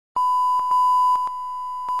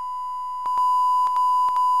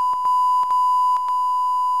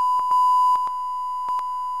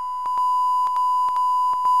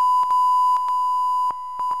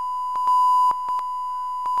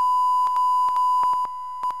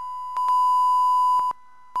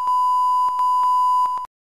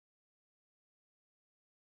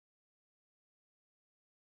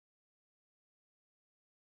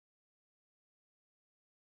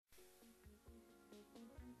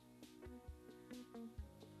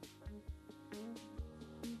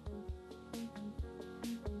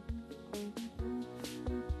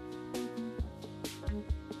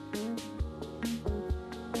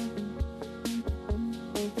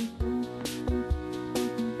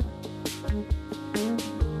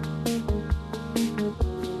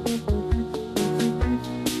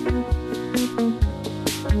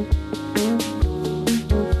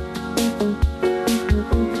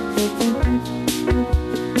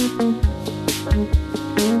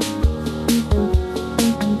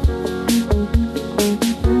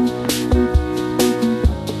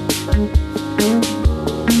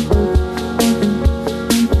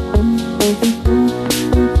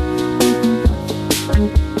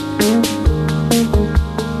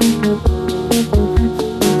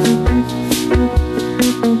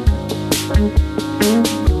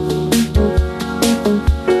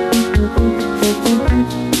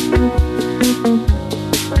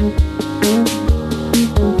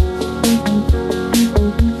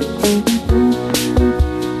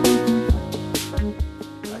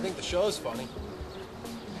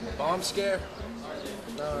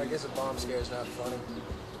jump scares not funny.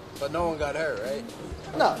 But no one got hurt, right?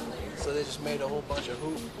 No. So they just made a whole bunch of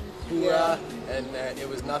hoorah, and it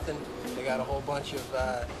was nothing. They got a whole bunch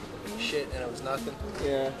of shit, and it was nothing.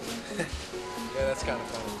 Yeah. Yeah, that's kind of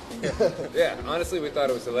funny. Yeah, honestly, we thought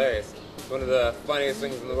it was hilarious. One of the funniest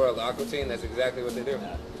things in the world, Aqua Teen, that's exactly what they do.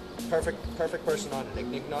 Yeah. Perfect person on it.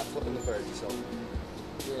 Nick not flipping the bird, so.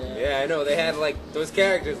 Yeah, I know. They had, like, those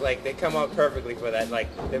characters, like, they come out perfectly for that. Like,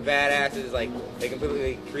 they're badasses, like, they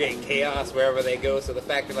completely create chaos wherever they go. So the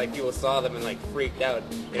fact that, like, people saw them and, like, freaked out,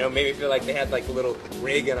 you know, made me feel like they had, like, a little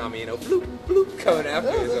ray gun on me, you know, bloop, bloop, coming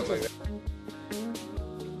after me or something like that.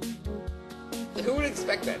 Who would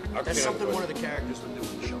expect that? That's something one of the characters would do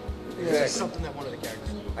in the show. Yeah. That's something that one of the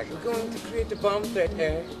characters would do. Like, we're going to create a bomb threat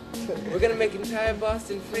here. We're going to make entire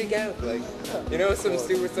Boston freak out. Like, you know, some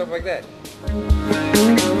stupid stuff like that.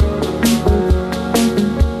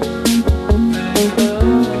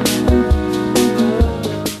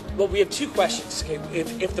 Well, we have two questions. Okay,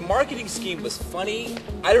 if the marketing scheme was funny,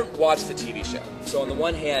 I didn't watch the TV show. So on the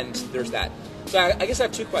one hand, there's that. So I guess I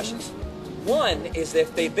have two questions. One is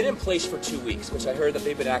if they've been in place for 2 weeks, which I heard that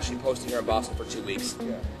they've been actually posting here in Boston for 2 weeks,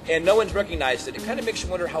 and no one's recognized it. It kind of makes you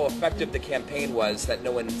wonder how effective the campaign was that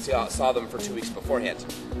no one saw them for 2 weeks beforehand.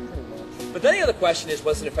 But then the other question is,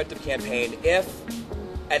 was it an effective campaign if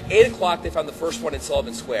at 8 o'clock they found the first one in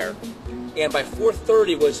Sullivan Square, and by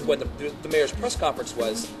 4:30 was when the mayor's press conference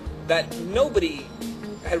was, that nobody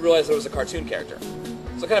had realized there was a cartoon character.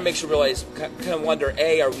 So it kind of makes you realize, kind of wonder,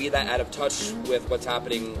 A, are we that out of touch with what's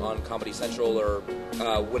happening on Comedy Central or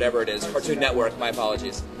whatever it is, Cartoon Network, my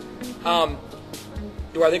apologies.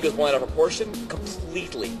 Do I think it was blown out of proportion?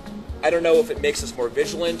 Completely. I don't know if it makes us more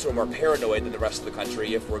vigilant or more paranoid than the rest of the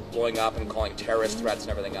country if we're blowing up and calling terrorist threats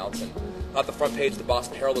and everything else. And on the front page of the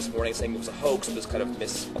Boston Herald this morning saying it was a hoax was kind of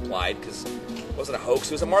misapplied because it wasn't a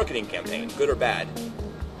hoax, it was a marketing campaign, good or bad.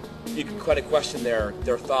 You can kind of question their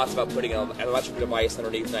thoughts about putting an electric device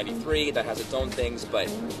underneath 93 that has its own things, but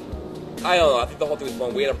I don't know. I think the whole thing was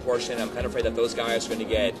blown way out of proportion. I'm kind of afraid that those guys are going to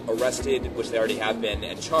get arrested, which they already have been,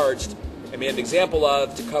 and charged, and made an example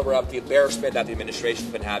of to cover up the embarrassment that the administration's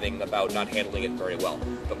been having about not handling it very well.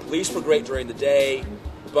 The police were great during the day,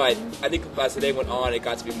 but I think as the day went on, it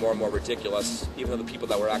got to be more and more ridiculous, even though the people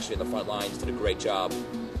that were actually in the front lines did a great job.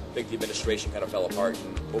 I think the administration kind of fell apart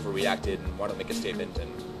and overreacted and wanted to make a statement, and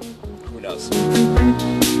who knows.